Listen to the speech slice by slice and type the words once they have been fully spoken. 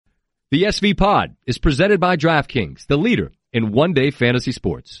The SV Pod is presented by DraftKings, the leader in one-day fantasy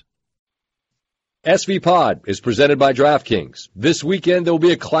sports. SV Pod is presented by DraftKings. This weekend there will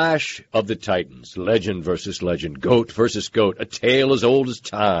be a clash of the Titans. Legend versus legend. GOAT versus GOAT. A tale as old as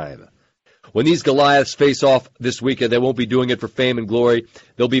time. When these Goliaths face off this weekend, they won't be doing it for fame and glory.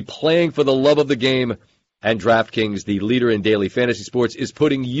 They'll be playing for the love of the game. And DraftKings, the leader in daily fantasy sports, is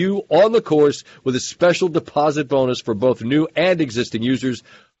putting you on the course with a special deposit bonus for both new and existing users,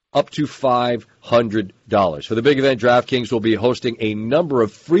 up to $500. For the big event, DraftKings will be hosting a number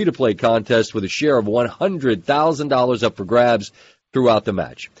of free-to-play contests with a share of $100,000 up for grabs throughout the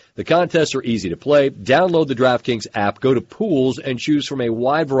match. The contests are easy to play. Download the DraftKings app, go to Pools, and choose from a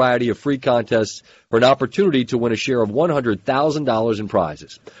wide variety of free contests for an opportunity to win a share of $100,000 in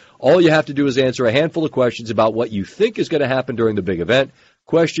prizes. All you have to do is answer a handful of questions about what you think is going to happen during the big event.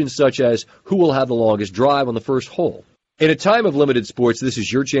 Questions such as, who will have the longest drive on the first hole? In a time of limited sports, this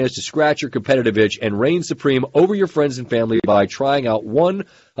is your chance to scratch your competitive itch and reign supreme over your friends and family by trying out one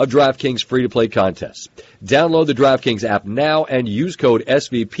of DraftKings free-to-play contests. Download the DraftKings app now and use code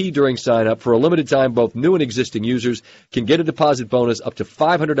SVP during sign-up. For a limited time, both new and existing users can get a deposit bonus up to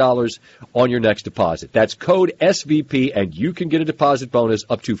 $500 on your next deposit. That's code SVP, and you can get a deposit bonus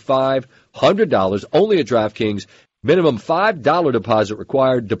up to $500 only at DraftKings. Minimum $5 deposit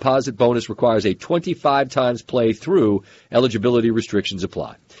required. Deposit bonus requires a 25 times play through. Eligibility restrictions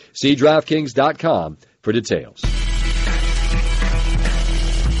apply. See DraftKings.com for details.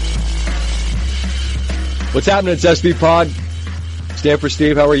 What's happening? It's SV Pod. Stanford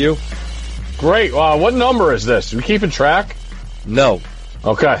Steve, how are you? Great. What number is this? Are we keeping track? No.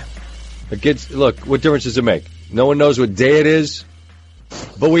 Okay. Look, what difference does it make? No one knows what day it is.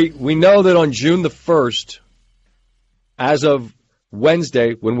 But we know that on June the 1st, as of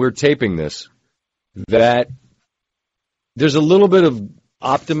Wednesday, when we're taping this, that there's a little bit of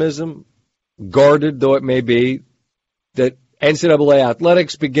optimism, guarded though it may be, that NCAA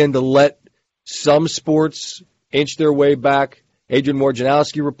athletics begin to let some sports inch their way back. Adrian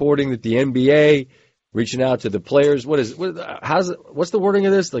Wojnarowski reporting that the NBA reaching out to the players. What's the wording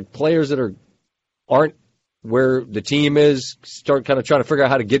of this? Like players that aren't where the team is, start kind of trying to figure out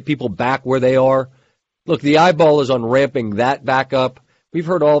how to get people back where they are. Look, the eyeball is on ramping that back up. We've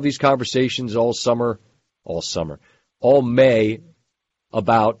heard all these conversations all May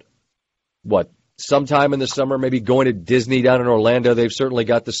about sometime in the summer, maybe going to Disney down in Orlando. They've certainly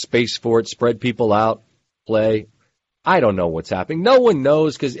got the space for it, spread people out, play. I don't know what's happening. No one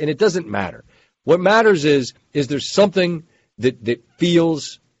knows, and it doesn't matter. What matters is there something that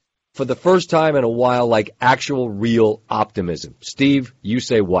feels, for the first time in a while, like actual real optimism. Steve, you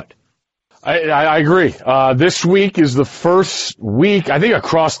say what? I agree. This week is the first week, I think,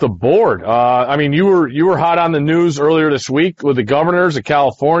 across the board. You were hot on the news earlier this week with the governors of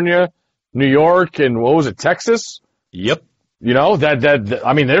California, New York, and what was it, Texas? Yep.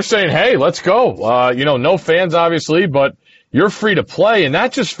 They're saying, hey, let's go. No fans, obviously, but you're free to play. And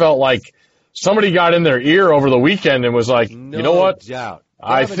that just felt like somebody got in their ear over the weekend and was like, no, you know what? Doubt.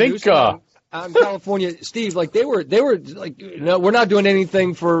 I think, out in California, Steve, they were like, no, we're not doing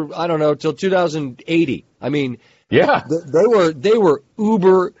anything for, I don't know, till 2080. Yeah, they were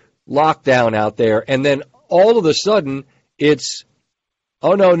uber lockdown out there, and then all of a sudden it's,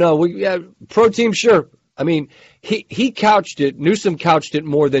 oh no, pro team, sure. He couched it. Newsom couched it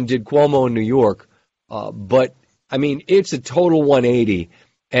more than did Cuomo in New York, but it's a total 180.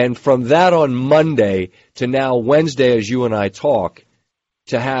 And from that on Monday to now Wednesday, as you and I talk,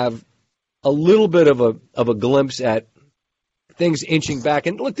 to have a little bit of a glimpse at things inching back.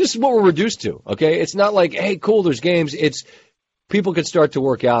 And look, this is what we're reduced to, okay? It's not like, hey, cool, there's games. It's people can start to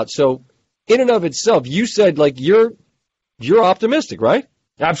work out. So in and of itself, you said, you're optimistic, right?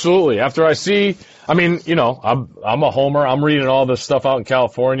 Absolutely. After I see, I'm a homer. I'm reading all this stuff out in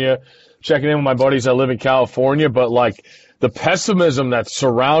California, checking in with my buddies that live in California. But, the pessimism that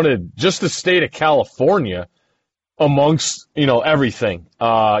surrounded just the state of California amongst, everything,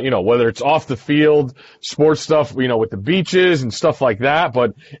 whether it's off the field, sports stuff, with the beaches and stuff like that.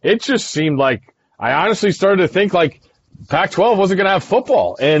 But it just seemed like I honestly started to think Pac-12 wasn't going to have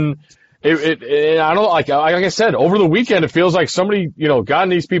football. And I don't like I said, over the weekend, it feels like somebody, got in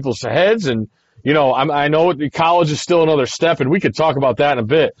these people's heads. And, I know the college is still another step, and we could talk about that in a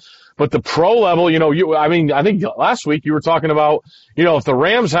bit. But the pro level, I think last week you were talking about, if the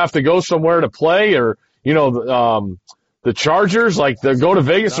Rams have to go somewhere to play, or, the Chargers, they go to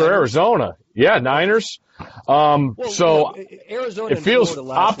Vegas or Arizona. Yeah, Niners. Arizona, it feels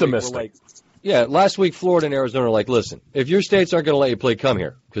optimistic. Last week Florida and Arizona are listen, if your states aren't going to let you play, come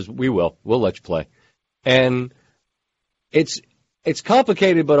here, because we will. We'll let you play. And it's It's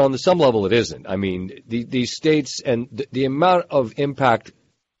complicated, but on some level it isn't. I mean, these states and the amount of impact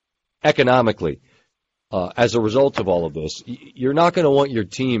economically as a result of all of this, you're not going to want your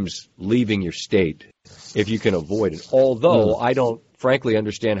teams leaving your state if you can avoid it. Although I don't, frankly,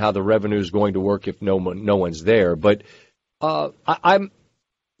 understand how the revenue is going to work if no one's there. But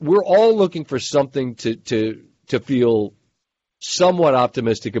we're all looking for something to feel somewhat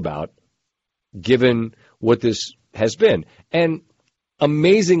optimistic about, given what this has been. And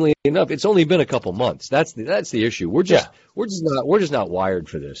amazingly enough, it's only been a couple months. That's the issue. We're just not wired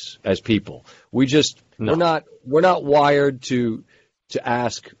for this as people. We're not wired to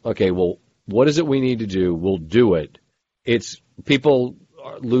ask, okay, well, what is it we need to do? We'll do it. It's people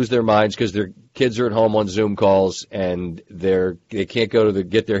lose their minds because their kids are at home on Zoom calls and they can't go to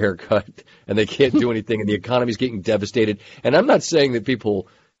get their hair cut and they can't do anything and the economy's getting devastated. And I'm not saying that people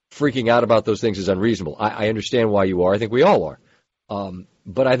freaking out about those things is unreasonable. I understand why you are. I think we all are.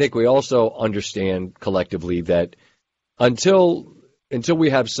 But I think we also understand collectively that until we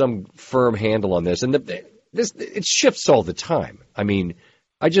have some firm handle on this, and it shifts all the time. I mean,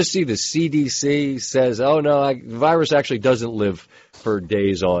 I just see the CDC says, oh no, the virus actually doesn't live for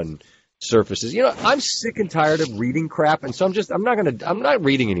days on surfaces. You know, I'm sick and tired of reading crap, and so I'm not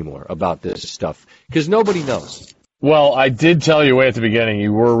reading anymore about this stuff because nobody knows. Well, I did tell you way at the beginning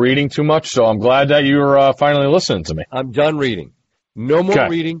you were reading too much, so I'm glad that you were finally listening to me. I'm done reading. No more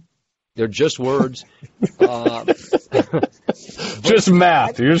reading. They're just words. Just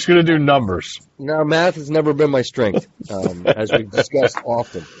math. You're just going to do numbers. No, math has never been my strength, as we've discussed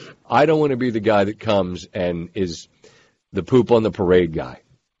often. I don't want to be the guy that comes and is the poop on the parade guy.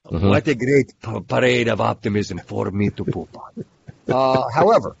 Mm-hmm. What a great parade of optimism for me to poop on.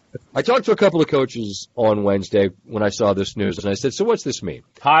 However, I talked to a couple of coaches on Wednesday when I saw this news, and I said, so what's this mean?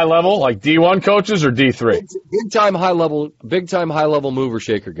 High level, like D1 coaches or D3? Big time high level mover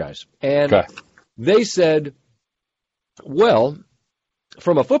shaker guys. And they said, well,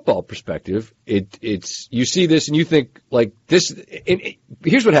 from a football perspective, it's you see this and you think like this.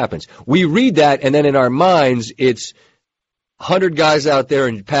 Here's what happens. We read that, and then in our minds, it's 100 guys out there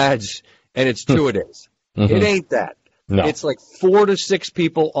in pads, and it's two-a-days. Mm-hmm. It ain't that. No. It's like 4 to 6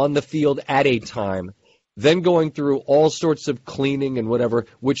 people on the field at a time, then going through all sorts of cleaning and whatever,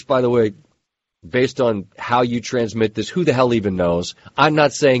 which, by the way, based on how you transmit this, who the hell even knows? I'm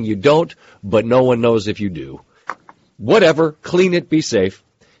not saying you don't, but no one knows if you do. Whatever, clean it, be safe.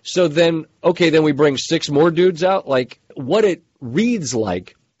 So then, then we bring 6 more dudes out. Like, what it reads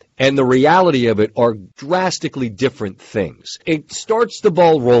like and the reality of it are drastically different things. It starts the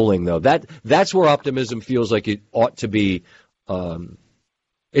ball rolling, though. That's where optimism feels like it ought to be.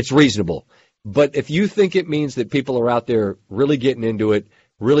 It's reasonable. But if you think it means that people are out there really getting into it,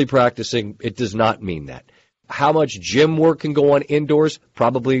 really practicing, it does not mean that. How much gym work can go on indoors?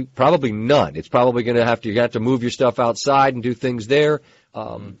 Probably none. It's probably going to have to move your stuff outside and do things there.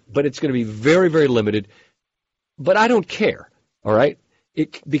 But it's going to be very, very limited. But I don't care. All right.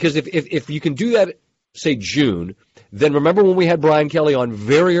 Because if you can do that, say June, then remember when we had Brian Kelly on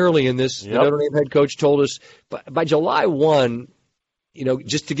very early in this, the Notre Dame head coach told us by July 1,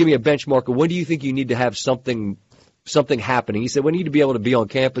 just to give me a benchmark of when do you think you need to have something happening? He said, we need to be able to be on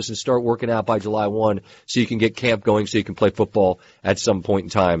campus and start working out by July 1 so you can get camp going so you can play football at some point in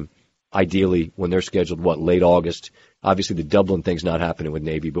time, ideally when they're scheduled, late August. Obviously the Dublin thing's not happening with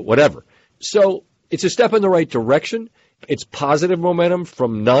Navy, but whatever. So it's a step in the right direction. It's positive momentum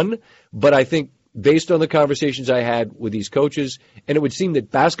from none, but I think based on the conversations I had with these coaches, and it would seem that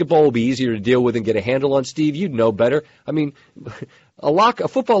basketball will be easier to deal with and get a handle on. Steve, you'd know better. I mean, a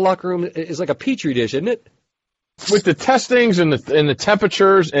football locker room is like a petri dish, isn't it? With the testings and the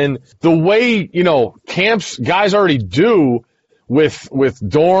temperatures and the way, camps guys already do with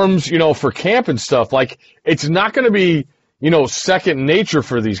dorms, for camp and stuff, like it's not going to be, second nature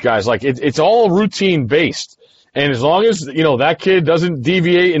for these guys. Like it's all routine based. And as long as, that kid doesn't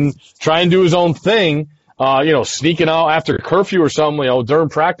deviate and try and do his own thing, sneaking out after curfew or something, during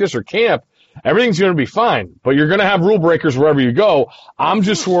practice or camp, everything's going to be fine. But you're going to have rule breakers wherever you go. I'm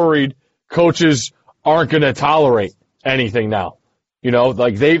just worried coaches aren't going to tolerate anything now.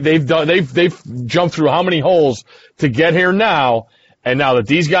 Like they've jumped through how many holes to get here now. And now that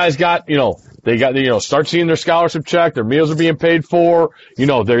these guys got, start seeing their scholarship check, their meals are being paid for,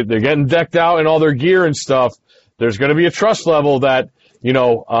 they're getting decked out in all their gear and stuff. There's going to be a trust level that,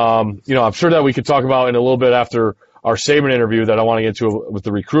 I'm sure that we could talk about in a little bit after our Saban interview that I want to get to with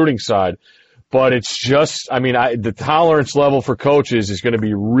the recruiting side. But it's just, the tolerance level for coaches is going to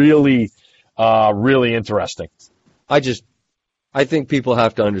be really, really interesting. I think people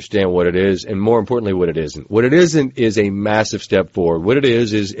have to understand what it is, and more importantly, what it isn't. What it isn't is a massive step forward. What it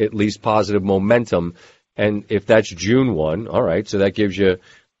is at least positive momentum. And if that's June 1, all right, so that gives you,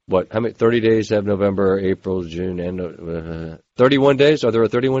 how many, 30 days have November, April, June, and 31 days? Are there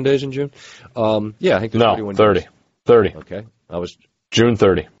 31 days in June? Yeah, I think there's 31 days. 30. Okay. June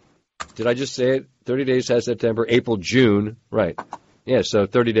 30. Did I just say it? 30 days has September, April, June. Right. Yeah, so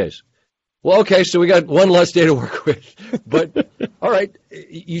 30 days. Well, okay, so we got one less day to work with. But, all right,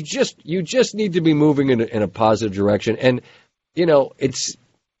 you just need to be moving in a positive direction. And, it's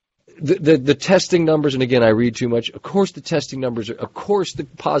the testing numbers, and again, I read too much. Of course the testing numbers of course the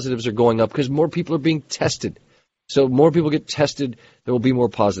positives are going up because more people are being tested. So more people get tested, there will be more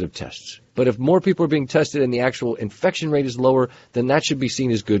positive tests. But if more people are being tested and the actual infection rate is lower, then that should be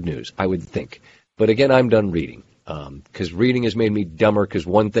seen as good news, I would think. But again, I'm done reading. Because reading has made me dumber because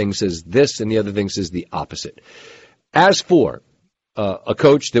one thing says this and the other thing says the opposite. As for a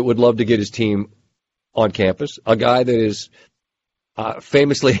coach that would love to get his team on campus, a guy that is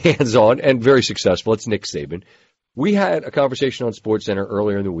famously hands-on and very successful, it's Nick Saban. We had a conversation on SportsCenter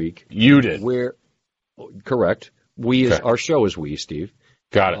earlier in the week. You did. Correct. Our show is we, Steve.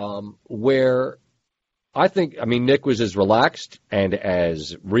 Got it. Where Nick was as relaxed and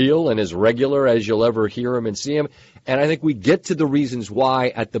as real and as regular as you'll ever hear him and see him. And I think we get to the reasons why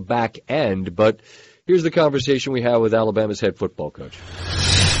at the back end. But here's the conversation we have with Alabama's head football coach.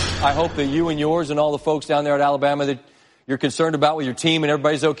 I hope that you and yours and all the folks down there at Alabama that you're concerned about with your team and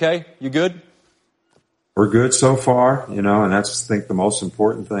everybody's okay. You good? We're good so far, and that's, I think, the most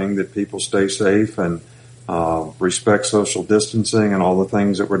important thing, that people stay safe and respect social distancing and all the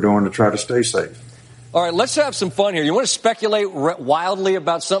things that we're doing to try to stay safe. All right, let's have some fun here. You want to speculate wildly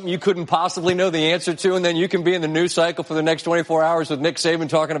about something you couldn't possibly know the answer to, and then you can be in the news cycle for the next 24 hours with Nick Saban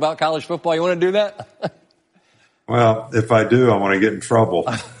talking about college football. You want to do that? Well, if I do, I want to get in trouble.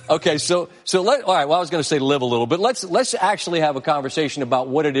 Okay, all right. Well, I was going to say live a little, but let's actually have a conversation about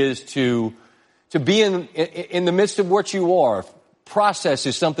what it is to be in the midst of what you are. Process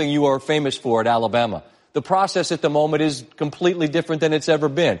is something you are famous for at Alabama. The process at the moment is completely different than it's ever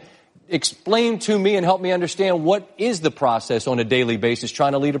been. Explain to me and help me understand what is the process on a daily basis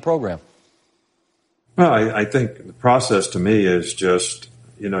trying to lead a program. Well, I think the process to me is just,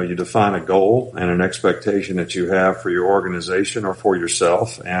 you define a goal and an expectation that you have for your organization or for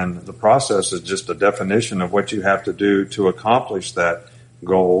yourself. And the process is just a definition of what you have to do to accomplish that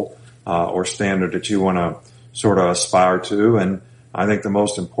goal or standard that you want to sort of aspire to. And I think the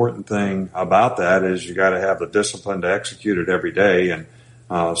most important thing about that is you got to have the discipline to execute it every day. And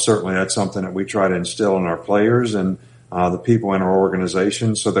certainly that's something that we try to instill in our players and the people in our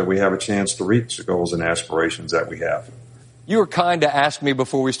organization so that we have a chance to reach the goals and aspirations that we have. You were kind to ask me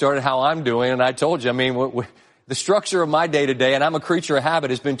before we started how I'm doing, and I told you, the structure of my day-to-day, and I'm a creature of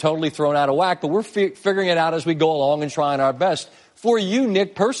habit, has been totally thrown out of whack, but we're figuring it out as we go along and trying our best. For you,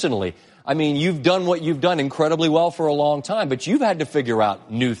 Nick, personally, you've done what you've done incredibly well for a long time, but you've had to figure out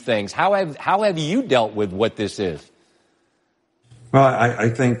new things. How have you dealt with what this is? Well, I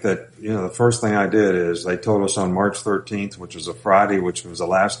think that, the first thing I did is they told us on March 13th, which was a Friday, which was the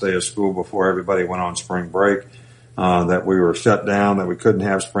last day of school before everybody went on spring break, that we were shut down, that we couldn't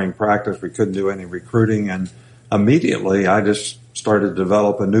have spring practice, we couldn't do any recruiting. And immediately I just started to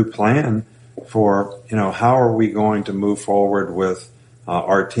develop a new plan for, how are we going to move forward with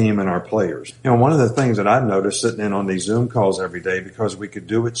our team and our players. One of the things that I've noticed sitting in on these Zoom calls every day, because we could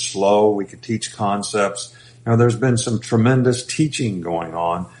do it slow, we could teach concepts. There's been some tremendous teaching going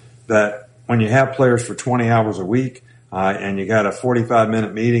on that when you have players for 20 hours a week and you got a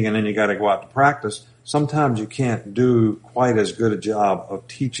 45-minute meeting and then you got to go out to practice, sometimes you can't do quite as good a job of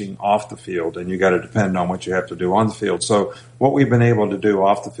teaching off the field, and you got to depend on what you have to do on the field. So what we've been able to do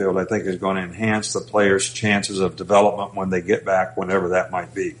off the field, I think, is going to enhance the players' chances of development when they get back, whenever that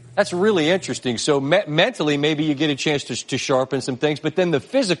might be. That's really interesting. So mentally, maybe you get a chance to sharpen some things, but then the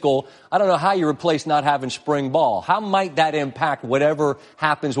physical, I don't know how you replace not having spring ball. How might that impact whatever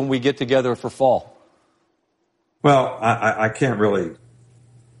happens when we get together for fall? Well, I can't really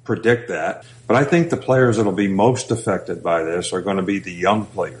predict that, but I think the players that will be most affected by this are going to be the young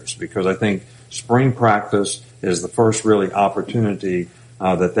players, because I think spring practice is the first really opportunity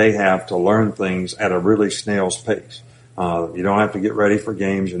that they have to learn things at a really snail's pace. You don't have to get ready for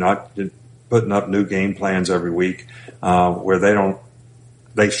games. You're not putting up new game plans every week where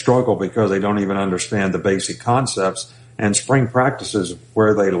they struggle because they don't even understand the basic concepts. And spring practice is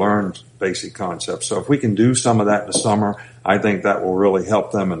where they learn basic concepts. So if we can do some of that in the summer, I think that will really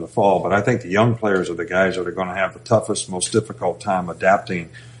help them in the fall. But I think the young players are the guys that are going to have the toughest, most difficult time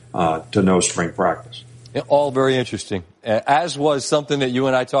adapting to no spring practice. All very interesting, as was something that you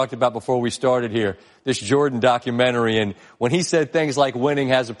and I talked about before we started here, this Jordan documentary. And when he said things like winning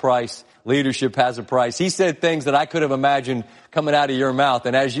has a price, leadership has a price, he said things that I could have imagined coming out of your mouth.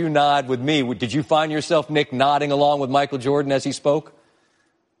 And as you nod with me, did you find yourself, Nick, nodding along with Michael Jordan as he spoke?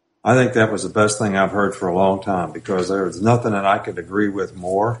 I think that was the best thing I've heard for a long time, because there was nothing that I could agree with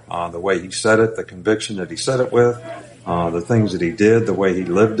more. The way he said it, the conviction that he said it with, the things that he did, the way he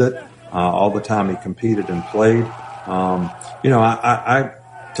lived it, all the time he competed and played. I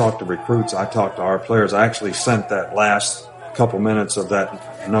talked to recruits. I talked to our players. I actually sent that last couple minutes of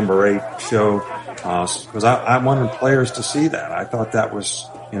that number 8 show because I wanted players to see that. I thought that was,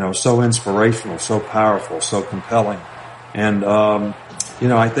 so inspirational, so powerful, so compelling. And,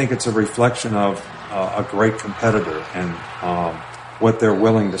 I think it's a reflection of a great competitor and what they're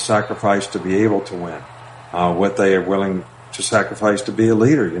willing to sacrifice to be able to win, what they are willing to sacrifice to be a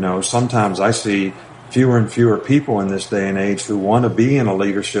leader. Sometimes I see fewer and fewer people in this day and age who want to be in a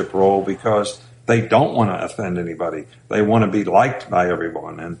leadership role because they don't want to offend anybody. They want to be liked by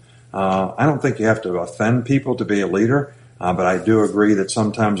everyone. And I don't think you have to offend people to be a leader, but I do agree that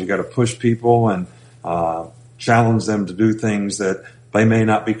sometimes you got to push people and challenge them to do things that they may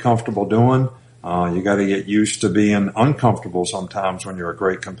not be comfortable doing. You got to get used to being uncomfortable sometimes when you're a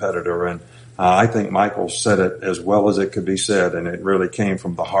great competitor. And I think Michael said it as well as it could be said, and it really came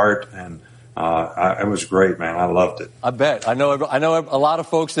from the heart. And it was great, man. I loved it. I bet. I know a lot of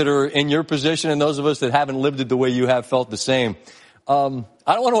folks that are in your position, and those of us that haven't lived it the way you have felt the same. I don't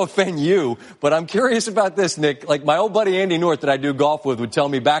want to offend you, but I'm curious about this, Nick. Like my old buddy Andy North that I do golf with would tell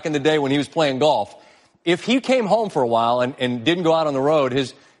me back in the day when he was playing golf, if he came home for a while and didn't go out on the road,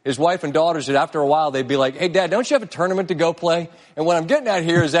 his wife and daughters, after a while, they'd be like, "Hey, Dad, don't you have a tournament to go play?" And what I'm getting at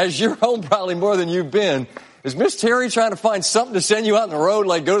here is, as you're home probably more than you've been, is Miss Terry trying to find something to send you out on the road,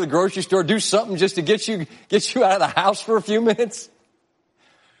 like go to the grocery store, do something just to get you out of the house for a few minutes?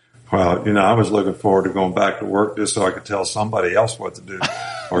 Well, I was looking forward to going back to work just so I could tell somebody else what to do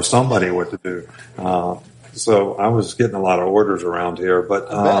or somebody what to do. So I was getting a lot of orders around here, but,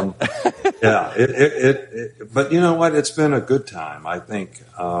 yeah, but you know what? It's been a good time. I think,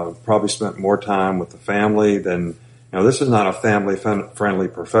 probably spent more time with the family than, this is not a family friendly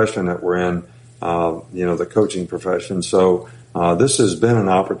profession that we're in, the coaching profession. So, this has been an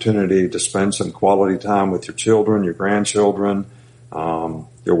opportunity to spend some quality time with your children, your grandchildren,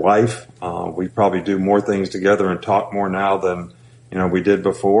 your wife. We probably do more things together and talk more now than, we did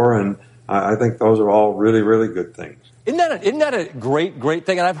before. And I think those are all really, really good things. Isn't that a great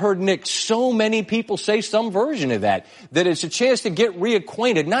thing? And I've heard, Nick, so many people say some version of that it's a chance to get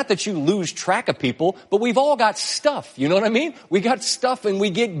reacquainted. Not that you lose track of people, but we've all got stuff. You know what I mean? We got stuff and we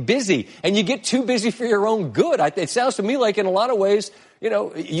get busy, and you get too busy for your own good. It sounds to me like in a lot of ways,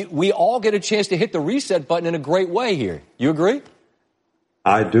 we all get a chance to hit the reset button in a great way here. You agree?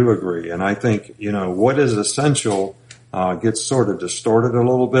 I do agree. And I think, what is essential gets sort of distorted a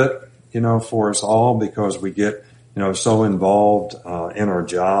little bit, for us all, because we get, so involved in our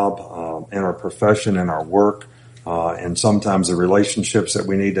job, in our profession, in our work, and sometimes the relationships that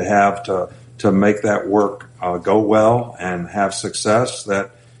we need to have to make that work go well and have success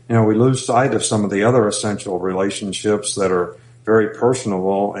that, we lose sight of some of the other essential relationships that are very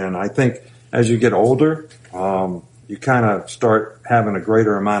personable. And I think as you get older, you kind of start having a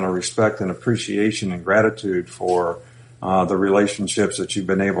greater amount of respect and appreciation and gratitude for the relationships that you've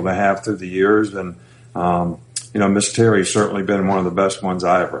been able to have through the years. And, Miss Terry's certainly been one of the best ones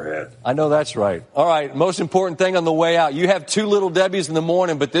I ever had. I know that's right. All right, most important thing on the way out. You have 2 little Debbies in the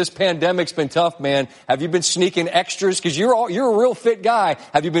morning, but this pandemic's been tough, man. Have you been sneaking extras? Because you're a real fit guy.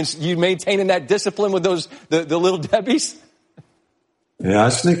 Have you maintaining that discipline with the little Debbies? Yeah, I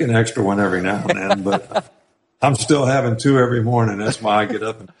sneak an extra one every now and then, but I'm still having 2 every morning. That's why I get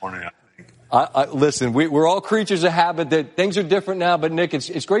up in the morning. Listen, we're all creatures of habit. That things are different now, but Nick,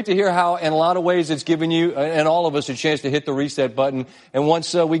 it's great to hear how, in a lot of ways, it's given you and all of us a chance to hit the reset button. And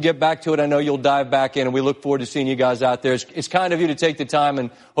once we get back to it, I know you'll dive back in, and we look forward to seeing you guys out there. It's kind of you to take the time, and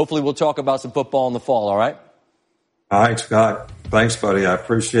hopefully we'll talk about some football in the fall. All right? All right, Scott. Thanks, buddy. I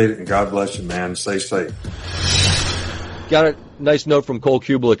appreciate it, and God bless you, man. Stay safe. Got a nice note from Cole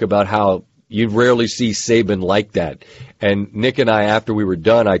Kubelik about how you rarely see Saban like that. And Nick and I, after we were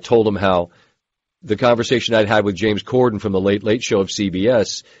done, I told him how the conversation I'd had with James Corden from the Late Late Show of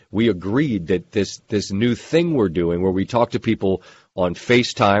CBS, we agreed that this new thing we're doing where we talk to people on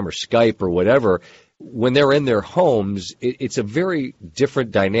FaceTime or Skype or whatever, when they're in their homes, it's a very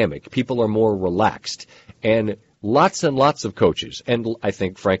different dynamic. People are more relaxed. And lots and lots of coaches, and I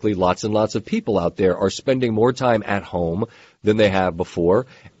think, frankly, lots and lots of people out there are spending more time at home than they have before,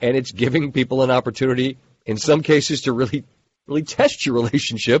 and it's giving people an opportunity, in some cases, to really test your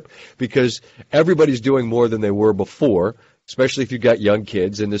relationship, because everybody's doing more than they were before, especially if you've got young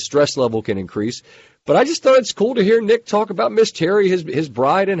kids, and the stress level can increase. But I just thought it's cool to hear Nick talk about Miss Terry, his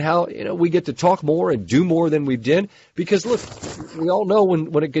bride, and how, we get to talk more and do more than we've done. Because look, we all know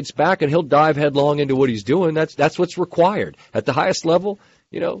when it gets back and he'll dive headlong into what he's doing, that's what's required. At the highest level,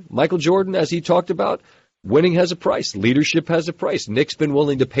 Michael Jordan, as he talked about, winning has a price. Leadership has a price. Nick's been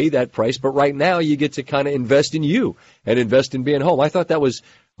willing to pay that price, but right now you get to kind of invest in you and invest in being home. I thought that was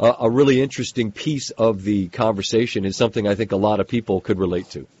a really interesting piece of the conversation, and something I think a lot of people could relate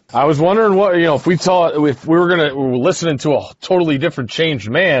to. I was wondering what, if we were listening to a totally different changed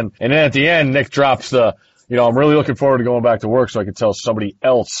man, and then at the end, Nick drops I'm really looking forward to going back to work so I can tell somebody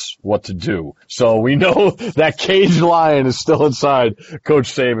else what to do. So we know that caged lion is still inside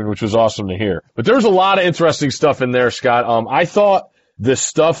Coach Saban, which was awesome to hear. But there's a lot of interesting stuff in there, Scott. I thought this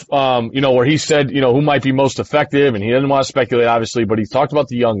stuff, where he said, who might be most effective, and he didn't want to speculate, obviously, but he talked about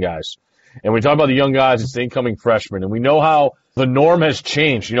the young guys. And we talk about the young guys, it's the incoming freshmen, and we know how the norm has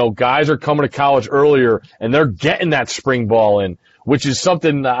changed. Guys are coming to college earlier, and they're getting that spring ball in, which is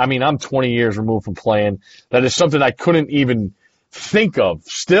something, I'm 20 years removed from playing. That is something I couldn't even think of.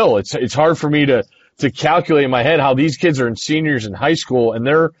 Still, it's hard for me to calculate in my head how these kids are in seniors in high school, and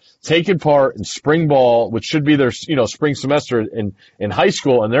they're taking part in spring ball, which should be their, spring semester in high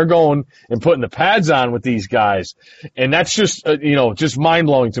school, and they're going and putting the pads on with these guys. And that's just, just mind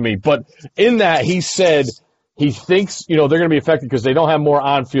blowing to me. But in that, he said he thinks, they're going to be effective because they don't have more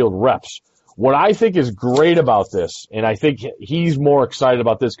on-field reps. What I think is great about this, and I think he's more excited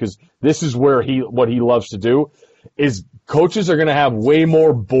about this because this is what he loves to do, is coaches are going to have way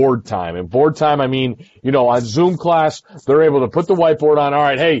more board time. And board time, on Zoom class, they're able to put the whiteboard on. All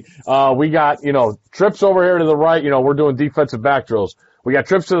right, hey, we got, trips over here to the right. We're doing defensive back drills. We got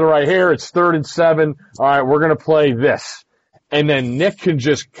trips to the right here. It's 3rd and 7. All right, we're going to play this. And then Nick can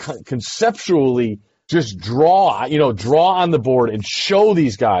just conceptually just draw on the board and show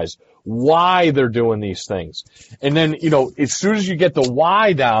these guys why they're doing these things. And then, as soon as you get the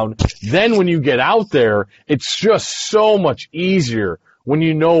why down, then when you get out there, it's just so much easier when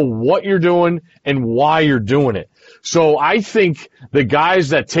you know what you're doing and why you're doing it. So I think the guys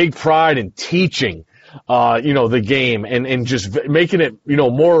that take pride in teaching, the game and just making it,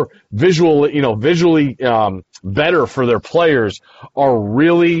 more visually better for their players are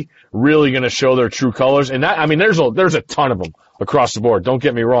really, really going to show their true colors. And that, there's a ton of them across the board. Don't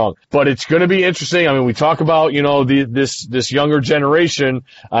get me wrong, but it's going to be interesting. We talk about, this younger generation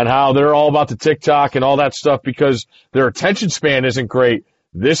and how they're all about the TikTok and all that stuff because their attention span isn't great.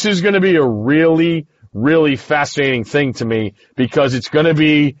 This is going to be a really, really fascinating thing to me because it's going to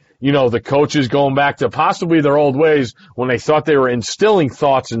be, the coaches going back to possibly their old ways when they thought they were instilling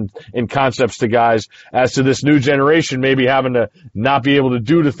thoughts and concepts to guys as to this new generation maybe having to not be able to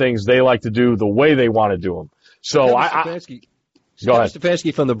do the things they like to do the way they want to do them. So Go ahead.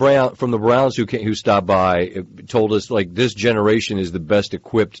 Stefanski from the Browns who stopped by told us this generation is the best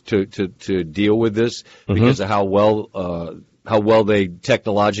equipped to deal with this because of how well they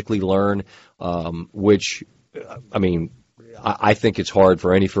technologically learn, which I think it's hard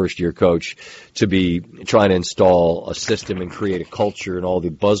for any first-year coach to be trying to install a system and create a culture and all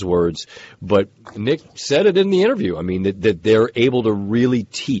the buzzwords. But Nick said it in the interview. That they're able to really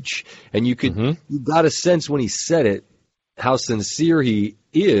teach, and you got a sense when he said it how sincere he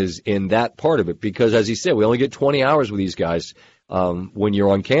is in that part of it. Because as he said, we only get 20 hours with these guys when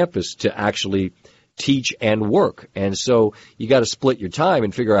you're on campus to actually teach and work. And so you got to split your time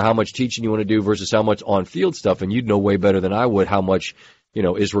and figure out how much teaching you want to do versus how much on-field stuff. And you'd know way better than I would how much,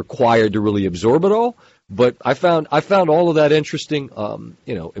 is required to really absorb it all. But I found all of that interesting.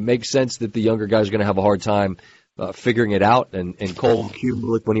 It makes sense that the younger guys are going to have a hard time figuring it out. And Cole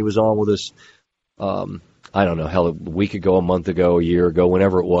Kublik, when he was on with us, I don't know, a week ago, a month ago, a year ago,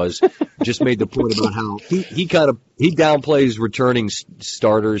 whenever it was, just made the point about how he downplays returning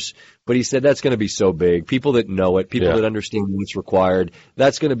starters, but he said that's going to be so big. People that know it, people that understand what's required,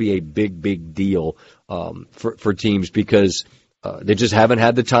 that's going to be a big, big deal for teams because they just haven't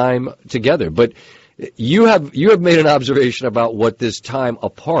had the time together. But you have made an observation about what this time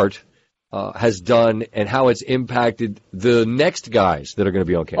apart has done and how it's impacted the next guys that are going to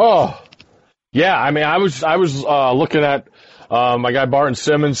be on campus. Oh. Yeah, I was looking at my guy Barton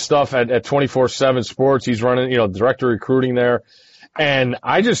Simmons stuff at 24/7 Sports. He's running, director of recruiting there. And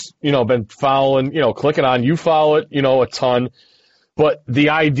I just, been following, clicking on, you follow it, a ton. But the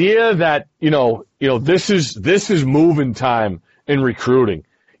idea that, this is moving time in recruiting.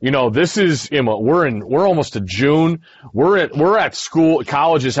 This is, we're almost to June. We're at school,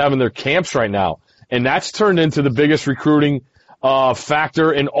 colleges having their camps right now. And that's turned into the biggest recruiting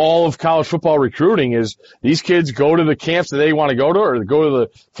factor in all of college football recruiting is these kids go to the camps that they want to go to or go to the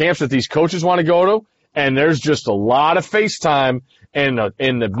camps that these coaches want to go to. And there's just a lot of FaceTime. And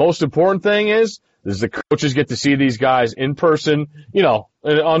the most important thing is the coaches get to see these guys in person,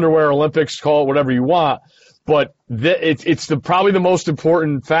 underwear Olympics, call it whatever you want. But it's probably the most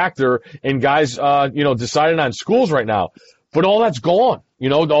important factor in guys, deciding on schools right now. But all that's gone.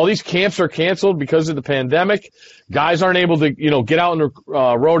 All these camps are canceled because of the pandemic. Guys aren't able to, get out on the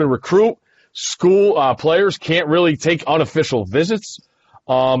road and recruit. School players can't really take unofficial visits.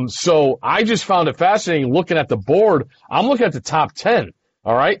 So I just found it fascinating looking at the board. I'm looking at the top 10.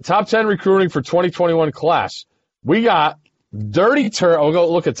 All right, top 10 recruiting for 2021 class. We got Dirty Terps. I'll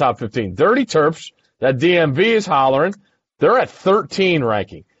go look at top 15. Dirty Terps. That DMV is hollering. They're at 13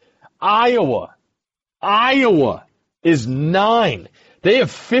 ranking. Iowa is 9. They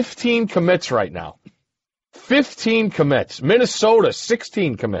have 15 commits right now. 15 commits. Minnesota,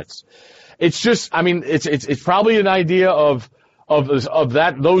 16 commits. It's just, it's probably an idea of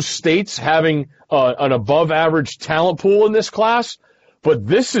those states having an above average talent pool in this class. But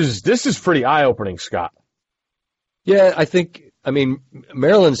this is pretty eye opening, Scott. Yeah,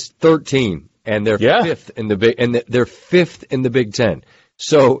 Maryland's 13 and they're fifth in the Big Ten.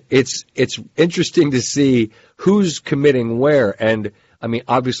 So it's interesting to see who's committing where. And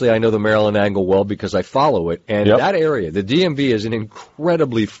obviously I know the Maryland angle well because I follow it. And that area, the DMV, is an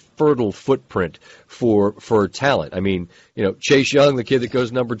incredibly fertile footprint for talent. Chase Young, the kid that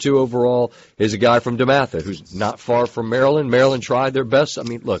goes number 2 overall, is a guy from DeMatha who's not far from Maryland. Maryland tried their best.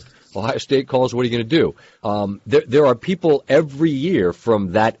 Look, Ohio State calls. What are you going to do? There are people every year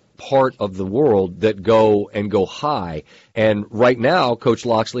from that part of the world that go high. And right now, Coach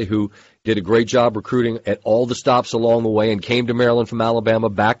Loxley, who did a great job recruiting at all the stops along the way and came to Maryland from Alabama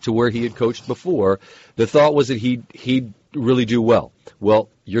back to where he had coached before, the thought was that he'd really do well. Well,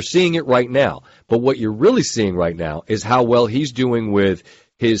 you're seeing it right now. But what you're really seeing right now is how well he's doing with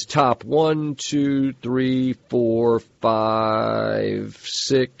his top 1, 2, 3, 4, 5,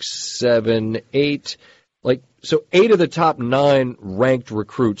 6, 7, 8. So 8 of the top 9 ranked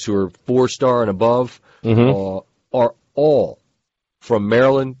recruits who are 4-star and above are all from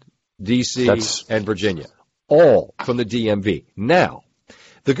Maryland, D.C., and Virginia. All from the DMV. Now,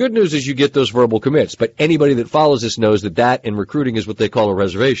 the good news is you get those verbal commits, but anybody that follows this knows that in recruiting is what they call a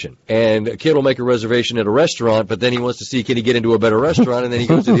reservation. And a kid will make a reservation at a restaurant, but then he wants to see, can he get into a better restaurant, and then he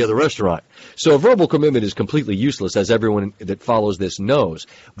goes to the other restaurant. So a verbal commitment is completely useless, as everyone that follows this knows.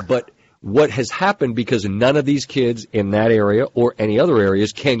 But what has happened, because none of these kids in that area or any other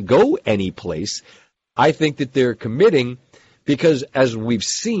areas can go any place, I think that they're committing because, as we've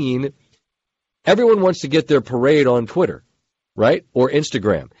seen, everyone wants to get their parade on Twitter, right, or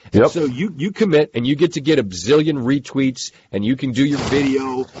Instagram. Yep. So you commit, and you get to get a bazillion retweets, and you can do your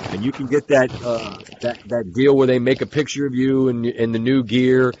video, and you can get that deal where they make a picture of you in the new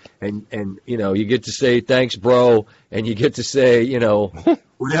gear, and you get to say thanks, bro, and you get to say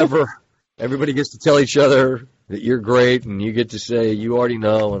whatever. Everybody gets to tell each other that you're great, and you get to say you already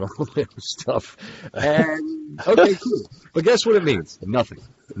know and all that stuff. And okay, cool. But guess what it means? Nothing.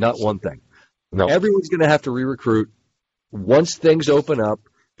 Not one thing. No. Everyone's going to have to re-recruit once things open up,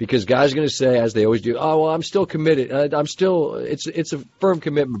 because guys are going to say, as they always do, oh, well, I'm still committed. It's a firm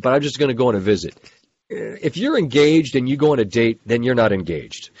commitment, but I'm just going to go on a visit. If you're engaged and you go on a date, then you're not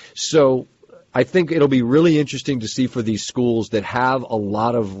engaged. So I think it'll be really interesting to see for these schools that have a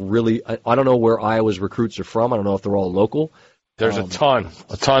lot of really, I don't know where Iowa's recruits are from. I don't know if they're all local. There's a ton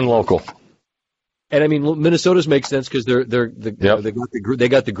local. And Minnesota's makes sense because they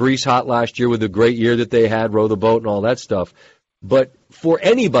got the grease hot last year with the great year that they had, row the boat and all that stuff. But for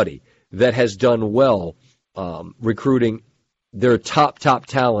anybody that has done well recruiting their top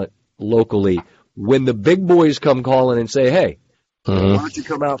talent locally, when the big boys come calling and say, hey, why don't you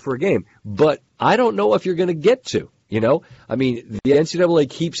come out for a game? But I don't know if you're going to get to. The NCAA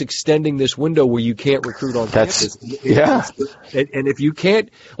keeps extending this window where you can't recruit on campus. And if you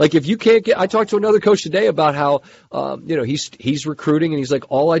can't get, I talked to another coach today about how, he's recruiting, and he's like,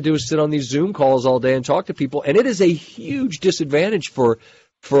 all I do is sit on these Zoom calls all day and talk to people. And it is a huge disadvantage for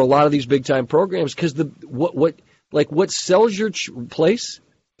a lot of these big time programs, because what sells your place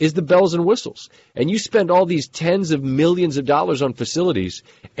is the bells and whistles. And you spend all these tens of millions of dollars on facilities,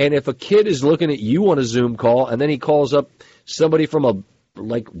 and if a kid is looking at you on a Zoom call and then he calls up somebody from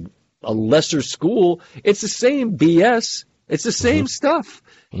a lesser school, it's the same BS It's the same stuff.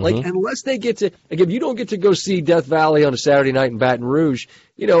 Like, unless they get to, like, if you don't get to go see Death Valley on a Saturday night in Baton Rouge,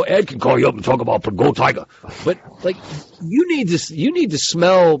 Ed can call you up and talk about Go Tiger. But, like, you need to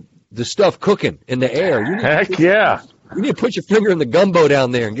smell the stuff cooking in the air. You need to put your finger in the gumbo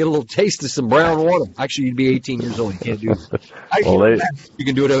down there and get a little taste of some brown water. Actually, you'd be 18 years old. You can't do that. You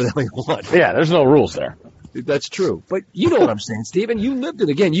can do whatever the hell you want. Yeah, there's no rules there. That's true. But you know what I'm saying, Stephen. You lived it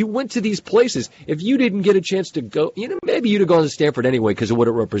again. You went to these places. If you didn't get a chance to go, maybe you'd have gone to Stanford anyway because of what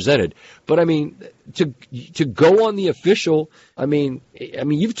it represented. But, I mean, to go on the official, I mean,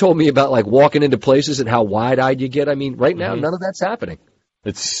 you've told me about, like, walking into places and how wide-eyed you get. I mean, right now, none of that's happening.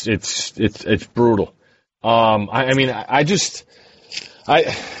 It's brutal. I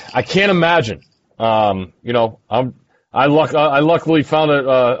can't imagine. I luckily found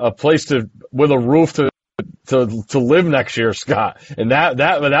a place with a roof to live next year, Scott, and that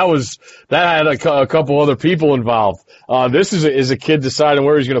had a couple other people involved. This is a kid deciding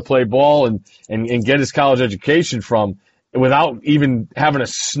where he's going to play ball and get his college education from without even having a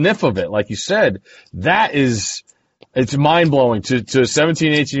sniff of it. Like you said, it's mind blowing to a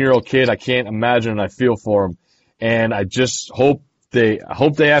 17, 18-year-old kid. I can't imagine, and I feel for him. And I just hope they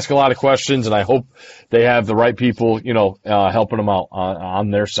ask a lot of questions, and I hope they have the right people, helping them out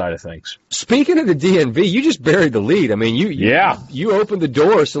on their side of things. Speaking of the DMV, you just buried the lead. I mean, you opened the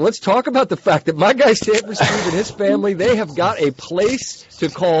door. So let's talk about the fact that my guy Stanford Steve and his family, they have got a place to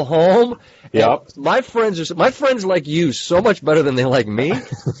call home. Yep. And my friends like you so much better than they like me.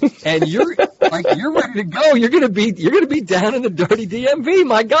 And you're ready to go. You're gonna be down in the dirty DMV,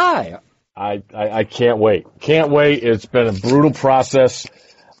 my guy. I can't wait. Can't wait. It's been a brutal process.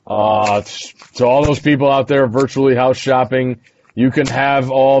 To all those people out there virtually house shopping, you can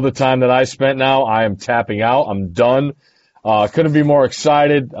have all the time that I spent now. I am tapping out. I'm done. Couldn't be more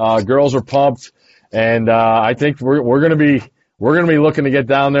excited. Girls are pumped, and I think we're gonna be looking to get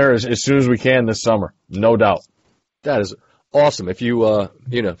down there as soon as we can this summer. No doubt. That is awesome. If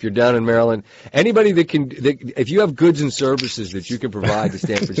if you're down in Maryland, anybody if you have goods and services that you can provide to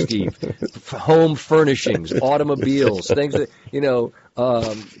Stanford Steve, home furnishings, automobiles, things that,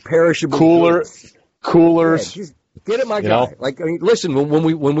 perishable coolers. Yeah, get it, my guy. Like, I mean, listen, when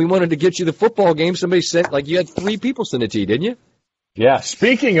we wanted to get you the football game, somebody sent, like, you had 3 people send it to you, didn't you? Yeah.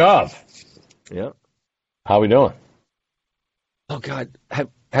 Speaking of. Yeah. How we doing? Oh God.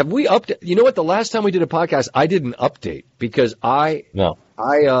 Have we updated? You know what? The last time we did a podcast, I didn't update because and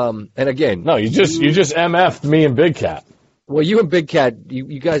again. No, you just MF'd me and Big Cat. Well, you and Big Cat,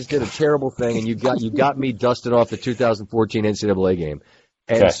 you guys did a terrible thing, and you got me dusted off the 2014 NCAA game.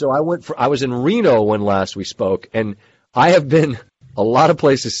 And so I was in Reno when last we spoke, and I have been a lot of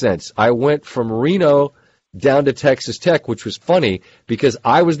places since. I went from Reno down to Texas Tech, which was funny because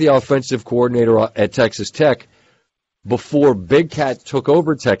I was the offensive coordinator at Texas Tech before Big Cat took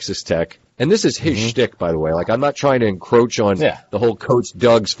over Texas Tech. And this is his shtick, by the way. Like, I'm not trying to encroach on the whole Coach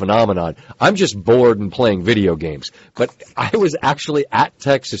Doug's phenomenon. I'm just bored and playing video games. But I was actually at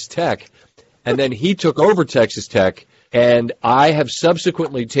Texas Tech, and then he took over Texas Tech, and I have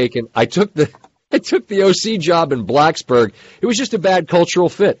subsequently I took the OC job in Blacksburg. It was just a bad cultural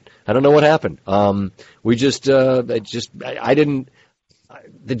fit. I don't know what happened.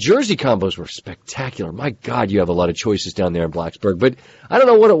 The jersey combos were spectacular. My God, you have a lot of choices down there in Blacksburg. But I don't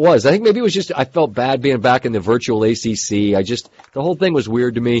know what it was. I think maybe it was just I felt bad being back in the virtual ACC. The whole thing was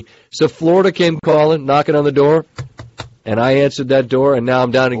weird to me. So Florida came calling, knocking on the door, and I answered that door, and now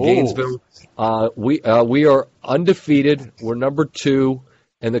I'm down in Gainesville. We are undefeated. We're number 2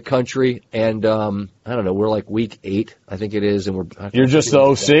 in the country, and I don't know. We're like week 8, I think it is, and You're just the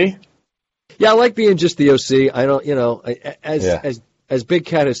OC? Yeah, I like being just the OC. I don't, as Big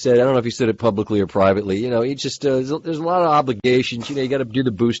Cat has said, I don't know if he said it publicly or privately, he just, there's a lot of obligations, you got to do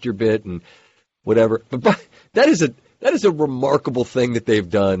the booster bit and whatever. But that is a remarkable thing that they've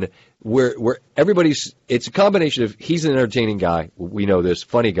done where it's a combination of, he's an entertaining guy. We know this,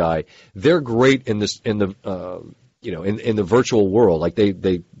 funny guy. They're great in the virtual world. Like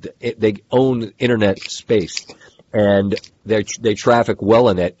they own internet space. And they traffic well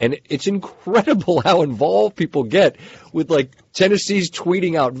in it. And it's incredible how involved people get with, like, Tennessee's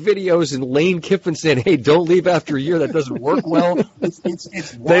tweeting out videos and Lane Kiffin saying, hey, don't leave after a year. That doesn't work well.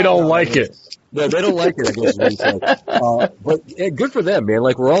 It's they don't like it. No, they don't like it, I guess is what he said. But good for them, man.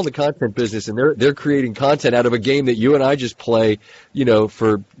 Like, we're all in the content business, and they're creating content out of a game that you and I just play,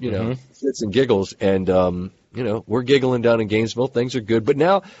 for, shits and giggles. And, we're giggling down in Gainesville. Things are good. But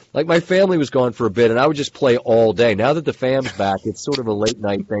now, like, my family was gone for a bit, and I would just play all day. Now that the fam's back, it's sort of a late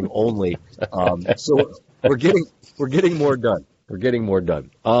night thing only. So we're getting more done. We're getting more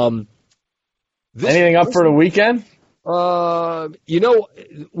done. Anything up for the weekend? We're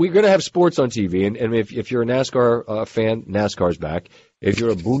going to have sports on TV, and if you're a NASCAR fan, NASCAR's back. If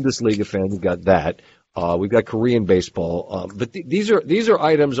you're a Bundesliga fan, you've got that. We've got Korean baseball. But these are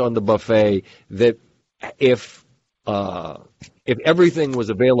items on the buffet that if everything was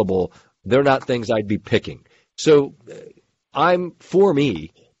available, they're not things I'd be picking. So I'm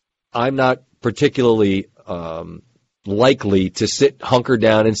not particularly likely to hunker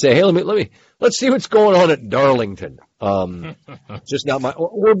down and say, hey, let's see what's going on at Darlington. Just not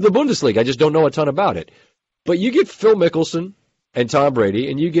or the Bundesliga. I just don't know a ton about it. But you get Phil Mickelson and Tom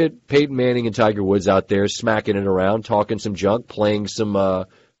Brady, and you get Peyton Manning and Tiger Woods out there smacking it around, talking some junk, playing some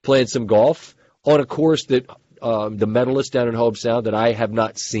golf on a course that the medalist down in Hobe Sound that I have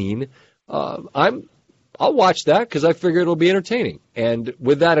not seen. I'll watch that because I figure it'll be entertaining. And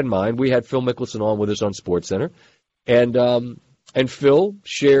with that in mind, we had Phil Mickelson on with us on SportsCenter, and Phil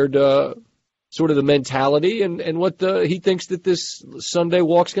shared sort of the mentality and what he thinks that this Sunday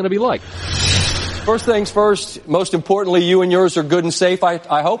walk's going to be like. First things first, most importantly, you and yours are good and safe,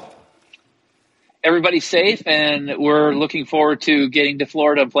 I hope? Everybody's safe, and we're looking forward to getting to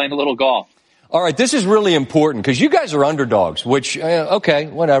Florida and playing a little golf. All right, this is really important because you guys are underdogs, which, okay,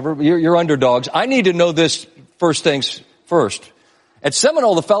 whatever, you're underdogs. I need to know this first things first. At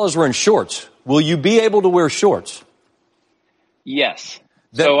Seminole, the fellas were in shorts. Will you be able to wear shorts? Yes.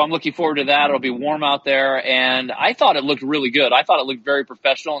 So I'm looking forward to that. It'll be warm out there, and I thought it looked really good. I thought it looked very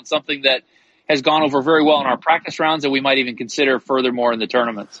professional and something that has gone over very well in our practice rounds that we might even consider furthermore in the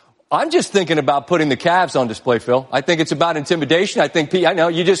tournaments. I'm just thinking about putting the calves on display, Phil. I think it's about intimidation. I know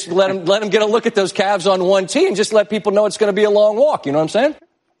you just let them get a look at those calves on one tee and just let people know it's going to be a long walk. You know what I'm saying?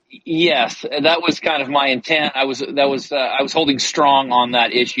 Yes, that was kind of my intent. I was holding strong on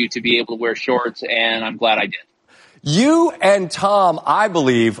that issue to be able to wear shorts, and I'm glad I did. You and Tom, I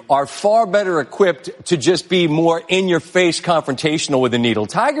believe, are far better equipped to just be more in-your-face confrontational with the needle.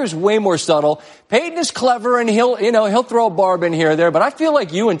 Tiger's way more subtle. Peyton is clever, and he'll throw a barb in here or there. But I feel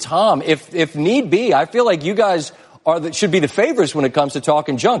like you and Tom, if need be, I feel like you guys should be the favorites when it comes to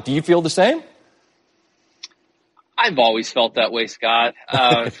talking junk. Do you feel the same? I've always felt that way, Scott.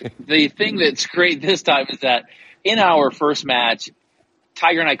 The thing that's great this time is that in our first match,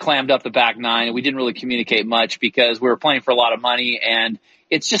 Tiger and I clammed up the back nine, and we didn't really communicate much because we were playing for a lot of money, and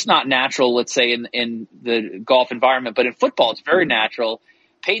it's just not natural, let's say, in the golf environment. But in football, it's very natural.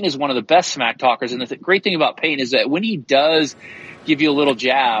 Peyton is one of the best smack talkers, and the great thing about Peyton is that when he does give you a little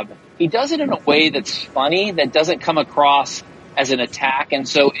jab, he does it in a way that's funny, that doesn't come across as an attack, and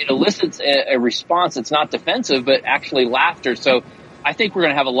so it elicits a response that's not defensive, but actually laughter. So I think we're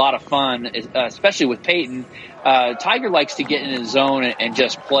going to have a lot of fun, especially with Peyton. Tiger likes to get in his zone and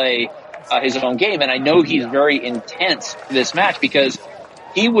just play his own game. And I know he's very intense for this match because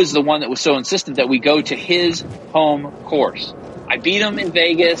he was the one that was so insistent that we go to his home course. I beat him in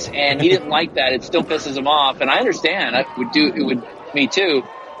Vegas, and he didn't like that. It still pisses him off. And I understand. It would me too.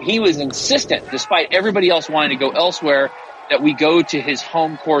 He was insistent, despite everybody else wanting to go elsewhere, that we go to his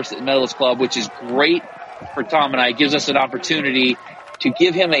home course at Medalist Club, which is great for Tom and I. It gives us an opportunity to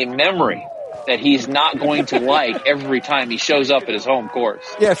give him a memory that he's not going to like every time he shows up at his home course.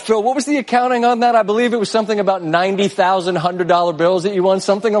 Yeah, Phil, what was the accounting on that? I believe it was something about 90,000 $100 bills that you won,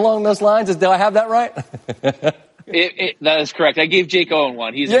 something along those lines. Do I have that right? That is correct. I gave Jake Owen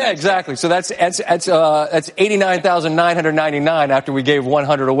one. Exactly. So that's 89,999 after we gave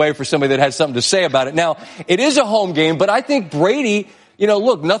 100 away for somebody that had something to say about it. Now, it is a home game, but I think Brady,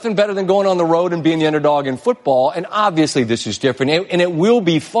 look, nothing better than going on the road and being the underdog in football. And obviously this is different, and it will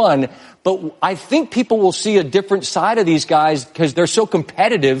be fun. But I think people will see a different side of these guys because they're so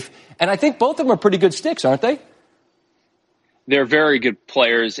competitive. And I think both of them are pretty good sticks, aren't they? They're very good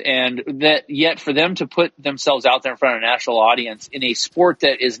players. And that yet for them to put themselves out there in front of a national audience in a sport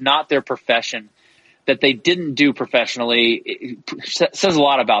that is not their profession, that they didn't do professionally, it says a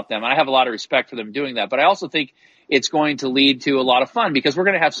lot about them. And I have a lot of respect for them doing that. But I also think it's going to lead to a lot of fun because we're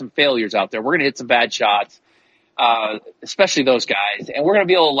going to have some failures out there. We're going to hit some bad shots, especially those guys. And we're going to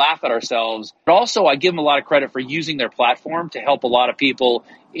be able to laugh at ourselves. But also, I give them a lot of credit for using their platform to help a lot of people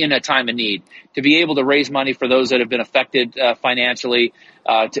in a time of need, to be able to raise money for those that have been affected financially,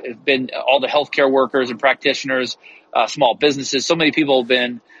 to have been all the healthcare workers and practitioners, small businesses. So many people have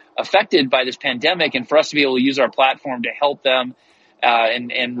been affected by this pandemic, and for us to be able to use our platform to help them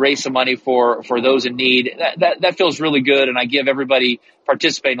and raise some money for those in need. That feels really good, and I give everybody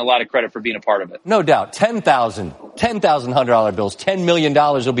participating a lot of credit for being a part of it. No doubt. $10,000 $100 bills, $10 million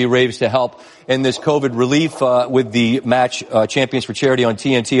will be raised to help in this COVID relief with the match Champions for Charity on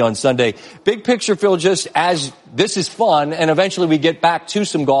TNT on Sunday. Big picture, Phil, just as this is fun, and eventually we get back to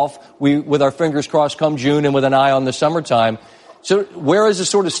some golf, with our fingers crossed come June and with an eye on the summertime. So where is the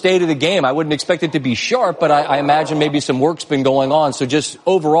sort of state of the game? I wouldn't expect it to be sharp, but I imagine maybe some work's been going on. So just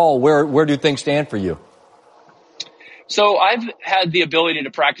overall, where do things stand for you? So I've had the ability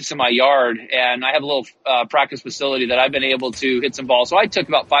to practice in my yard, and I have a little practice facility that I've been able to hit some balls. So I took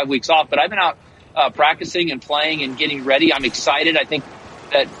about 5 weeks off, but I've been out practicing and playing and getting ready. I'm excited. I think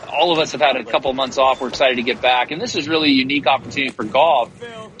that all of us have had a couple of months off. We're excited to get back. And this is really a unique opportunity for golf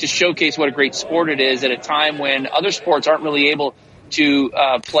to showcase what a great sport it is at a time when other sports aren't really able to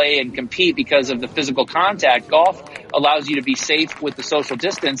play and compete because of the physical contact. Golf allows you to be safe with the social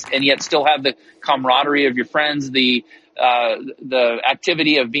distance and yet still have the camaraderie of your friends, the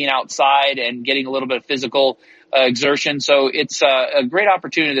activity of being outside and getting a little bit of physical exertion. So it's a great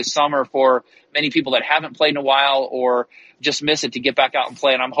opportunity this summer for many people that haven't played in a while or just miss it to get back out and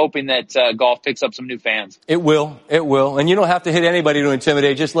play. And I'm hoping that golf picks up some new fans. It will. And you don't have to hit anybody to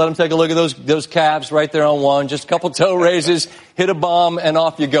intimidate. Just let them take a look at those calves right there on one. Just a couple toe raises, hit a bomb, and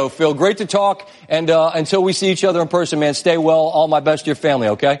off you go. Phil, great to talk. And until we see each other in person, man, stay well. All my best to your family,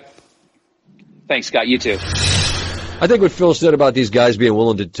 okay? Thanks, Scott. You too. I think what Phil said about these guys being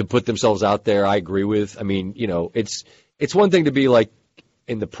willing to put themselves out there, I agree with. I mean, it's one thing to be like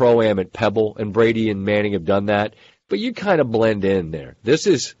in the Pro-Am at Pebble, and Brady and Manning have done that, but you kind of blend in there. This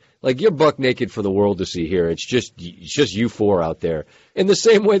is like you're buck naked for the world to see here. It's just you four out there. In the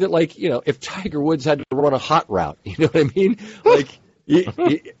same way that, like, if Tiger Woods had to run a hot route, you know what I mean? Like,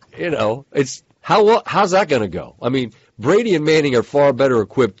 it's how's that going to go? I mean, Brady and Manning are far better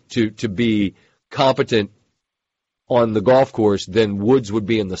equipped to be competent on the golf course than Woods would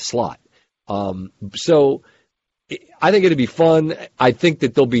be in the slot. So I think it'd be fun. I think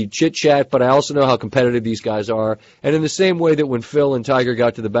that there'll be chit-chat, but I also know how competitive these guys are. And in the same way that when Phil and Tiger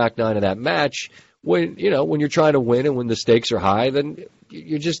got to the back nine of that match, when you're trying to win and when the stakes are high, then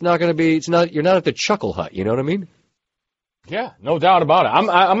you're just not going to be, you're not at the chuckle hut. You know what I mean? Yeah, no doubt about it.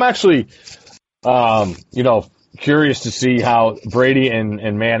 I'm actually, curious to see how Brady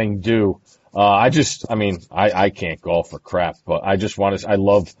and Manning do. I can't golf for crap, but I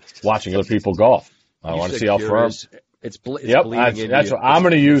love watching other people golf. I want to see how far. It's yep, that's what I'm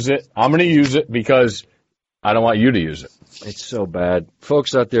going to use it. I'm going to use it because I don't want you to use it. It's so bad.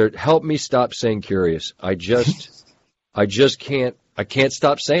 Folks out there, help me stop saying curious. I just can't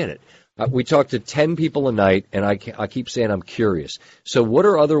stop saying it. We talk to 10 people a night, and I keep saying I'm curious. So what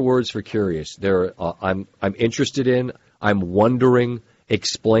are other words for curious? I'm interested in, I'm wondering,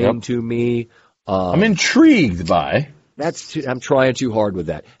 explain to me. I'm intrigued by. I'm trying too hard with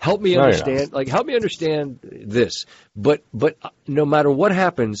that. Help me understand. Help me understand this. But no matter what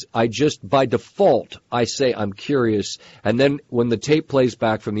happens, by default, I say I'm curious. And then when the tape plays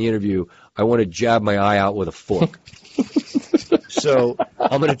back from the interview, I want to jab my eye out with a fork. So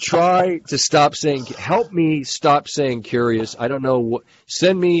I'm going to try to help me stop saying curious. I don't know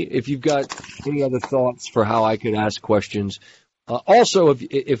send me if you've got any other thoughts for how I could ask questions. Also,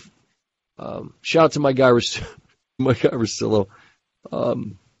 if shout out to my guy Russillo.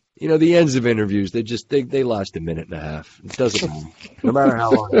 The ends of interviews, they last a minute and a half. It doesn't matter, no matter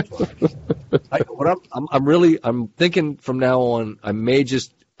how long it takes. I'm thinking from now on, I may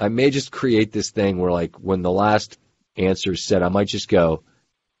just create this thing where, like, when the last answer is said, I might just go,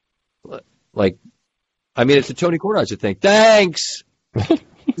 it's a Tony Kornheiser thing. Thanks.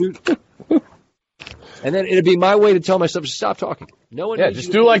 And then it'd be my way to tell myself to stop talking. No one. Yeah,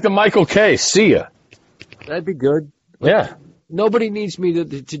 just do like the Michael K. See ya. That'd be good. Yeah. Nobody needs me to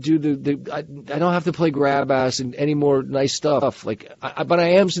do I don't have to play grab ass and any more nice stuff. But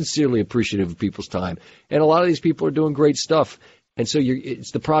I am sincerely appreciative of people's time, and a lot of these people are doing great stuff. And so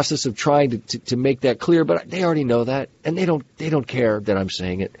it's the process of trying to make that clear. But they already know that, and they don't care that I'm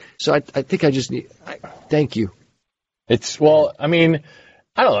saying it. So I think I just need. Thank you.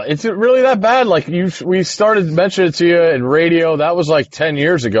 I don't know. Is it really that bad? We started mentioning it to you in radio. That was like 10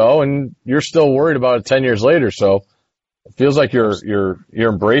 years ago, and you're still worried about it 10 years later. So it feels like you're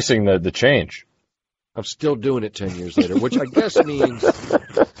embracing the change. I'm still doing it 10 years later, which I guess means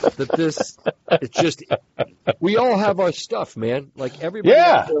that we all have our stuff, man. Like everybody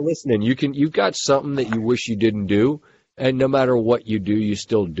out there listening, you've got something that you wish you didn't do, and no matter what you do, you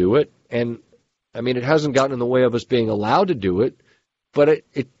still do it. And it hasn't gotten in the way of us being allowed to do it. But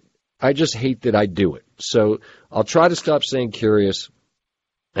I just hate that I do it. So I'll try to stop saying curious,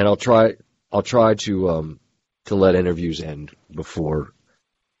 and I'll try to let interviews end before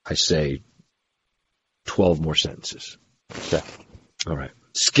I say 12 more sentences. Okay. All right.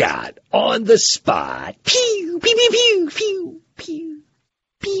 Scott on the spot. Pew, pew, pew, pew, pew, pew,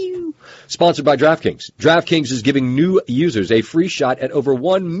 pew. Sponsored by DraftKings. DraftKings is giving new users a free shot at over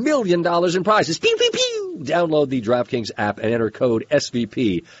 $1 million in prizes. Pew, pew, pew. Download the DraftKings app and enter code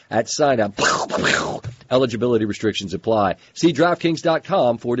SVP at sign up. Eligibility restrictions apply. See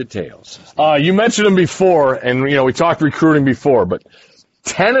DraftKings.com for details. You mentioned them before, and we talked recruiting before, but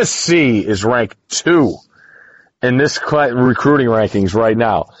Tennessee is ranked 2 in this recruiting rankings right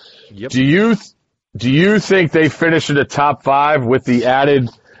now. Yep. Do you think they finish in the top 5 with the added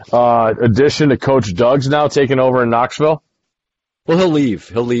addition to Coach Doug's now taking over in Knoxville? Well, he'll leave.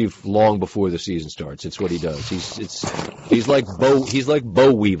 He'll leave long before the season starts. It's what he does. He's like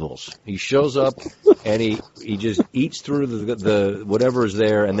Bo Weevils. He shows up and he just eats through the whatever is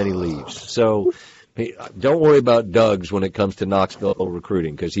there, and then he leaves. So don't worry about Doug's when it comes to Knoxville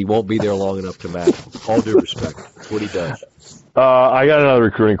recruiting, because he won't be there long enough to matter. All due respect, that's what he does. I got another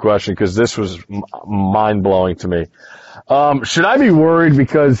recruiting question, because this was mind-blowing to me. Should I be worried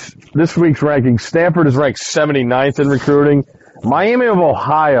because this week's ranking, Stanford is ranked 79th in recruiting. Miami of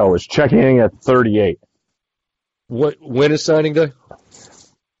Ohio is checking in at 38. When is signing day?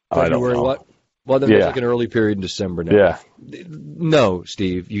 I don't know. What? Well, then there's like an early period in December now. Yeah. No,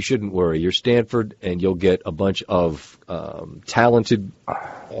 Steve, you shouldn't worry. You're Stanford, and you'll get a bunch of talented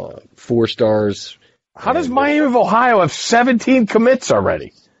 4 stars. How does Miami of Ohio have 17 commits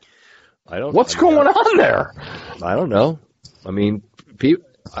already? What's going on there? I don't know. I mean,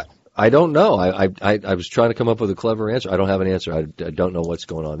 I don't know. I was trying to come up with a clever answer. I don't have an answer. I don't know what's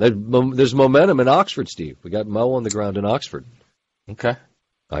going on. There's momentum in Oxford, Steve. We got Mo on the ground in Oxford. Okay.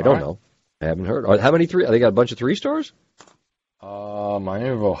 I don't know. I haven't heard. How many 3? They got a bunch of 3 stars? Miami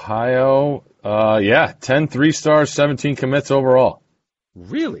of Ohio. 10 3-stars, 17 commits overall.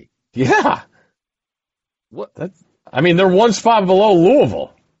 Really? Yeah. What? They're 1 spot below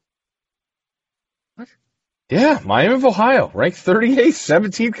Louisville. What? Yeah, Miami of Ohio, ranked 38,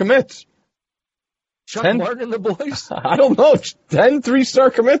 17 commits. Chuck Martin and the boys? I don't know. 10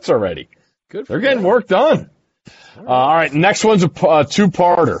 3-star commits already. Good. They're getting work done. All right, next one's a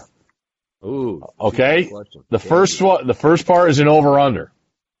 2-parter. Ooh. Okay. The first part is an over/under.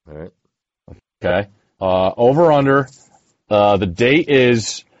 All right. Okay. Over/under. The date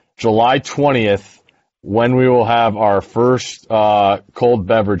is July 20th, when we will have our first cold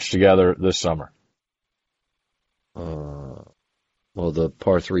beverage together this summer. Well, the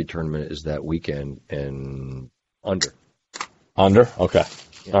par 3 tournament is that weekend, and under. Under? Okay.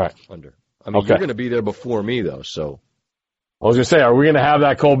 Yeah, all right. Under. You're going to be there before me, though, so. I was going to say, are we going to have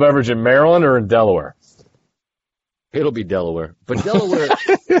that cold beverage in Maryland or in Delaware? It'll be Delaware. But Delaware,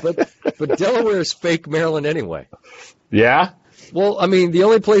 but Delaware is fake Maryland anyway. Yeah? Well, the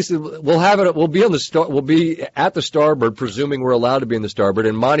only place that we'll have it, we'll be at the Starboard, presuming we're allowed to be in the Starboard,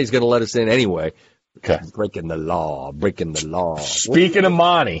 and Monty's going to let us in anyway. Okay. Breaking the law. Speaking of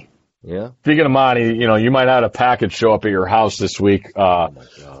Monty. Yeah? Speaking of Monty, you might have a package show up at your house this week, oh my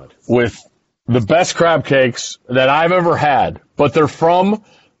God. With the best crab cakes that I've ever had, but they're from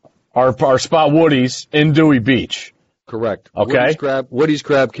our spot Woody's in Dewey Beach. Correct. Okay. Woody's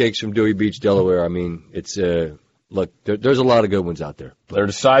crab cakes from Dewey Beach, Delaware. It's look, there's a lot of good ones out there. They're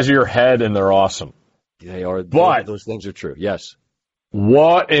the size of your head, and they're awesome. They are. But those things are true. Yes.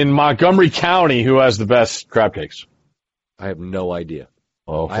 What in Montgomery County? Who has the best crab cakes? I have no idea.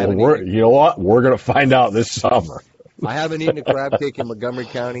 Oh, you know what? We're gonna find out this summer. I haven't eaten a crab cake in Montgomery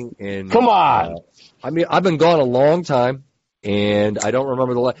County in. Come on. I've been gone a long time, and I don't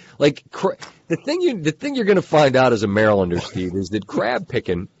remember the thing you're going to find out as a Marylander, Steve, is that crab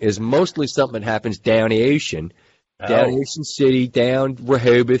picking is mostly something that happens down the ocean, down Ocean City, down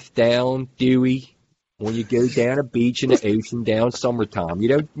Rehoboth, down Dewey. When you go down a beach in the ocean down summertime, you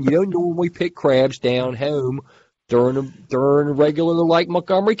don't normally pick crabs down home during regular like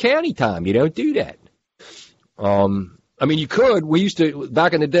Montgomery County time. You don't do that. You could. We used to,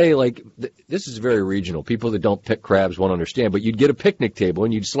 back in the day, this is very regional. People that don't pick crabs won't understand, but you'd get a picnic table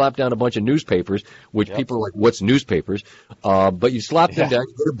and you'd slap down a bunch of newspapers, which people are like, what's newspapers? But you slap them down,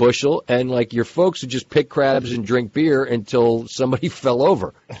 you get a bushel, and your folks would just pick crabs and drink beer until somebody fell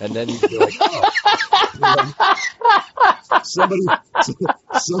over. And then you'd be like, oh. Somebody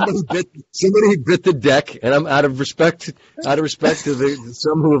bit the deck, and I'm out of respect to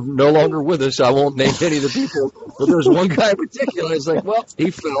some who are no longer with us. I won't name any of the people, but there's one guy in particular. It's like, well, he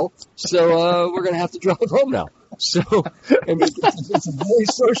fell, so we're gonna have to drive home now. So, I mean, it's a very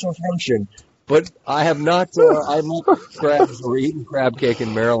social function. But I have not grabbed or eaten crab cake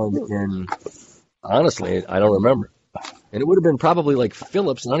in Maryland in, honestly, I don't remember. And it would have been probably like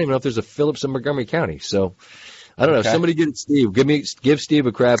Phillips. I don't even know if there's a Phillips in Montgomery County. So, I don't know. Somebody get it, Steve. Give Steve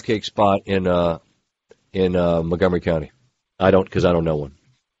a crab cake spot in Montgomery County. Because I don't know one.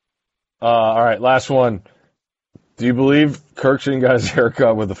 All right, last one. Do you believe Kirkshin got his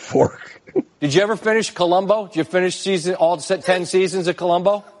haircut with a fork? Did you ever finish Columbo? Did you finish all 10 seasons of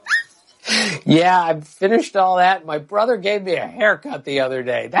Columbo? Yeah, I finished all that. My brother gave me a haircut the other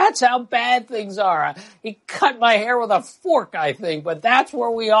day. That's how bad things are. He cut my hair with a fork, I think, but that's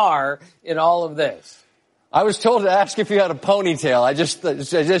where we are in all of this. I was told to ask if you had a ponytail. I just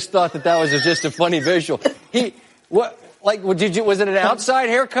thought that was just a funny visual. Was it an outside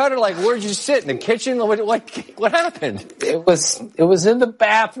haircut or like where'd you sit in the kitchen? What happened? It was in the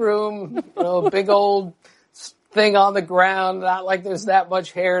bathroom, a big old thing on the ground, not like there's that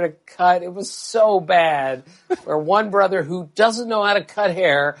much hair to cut. It was so bad. Where one brother who doesn't know how to cut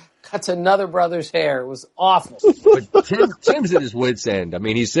hair cuts another brother's hair. It was awful. But Tim's at his wit's end. I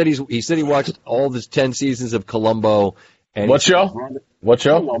mean, he said he watched all the 10 seasons of Columbo. And what show?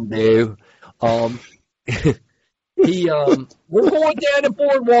 Columbo. We're going down the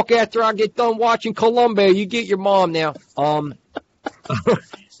boardwalk after I get done watching Columbo. You get your mom now.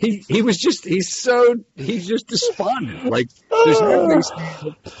 He's just despondent. Like there's no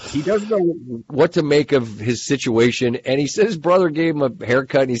he doesn't know what to make of his situation. And he said his brother gave him a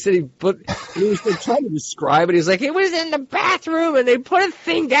haircut. And he said he was trying to describe it. He's like, it was in the bathroom and they put a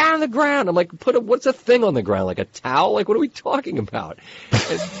thing down on the ground. I'm like, what's a thing on the ground? Like a towel? Like what are we talking about?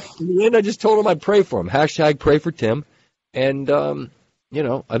 And in the end, I just told him I'd pray for him. # pray for Tim. And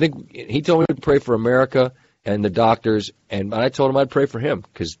I think he told me to pray for America and the doctors, and I told him I'd pray for him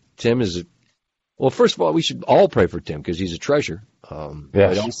because Tim is first of all, we should all pray for Tim because he's a treasure. Yes.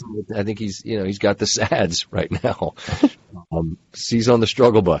 But also, I think he's got the SADS right now. He's on the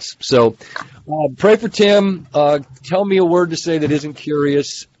struggle bus. So, pray for Tim. Tell me a word to say that isn't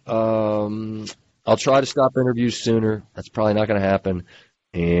curious. I'll try to stop interviews sooner. That's probably not going to happen.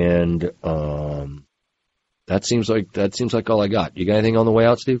 And, that seems like all I got. You got anything on the way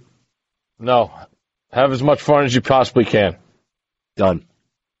out, Steve? No. Have as much fun as you possibly can. Done.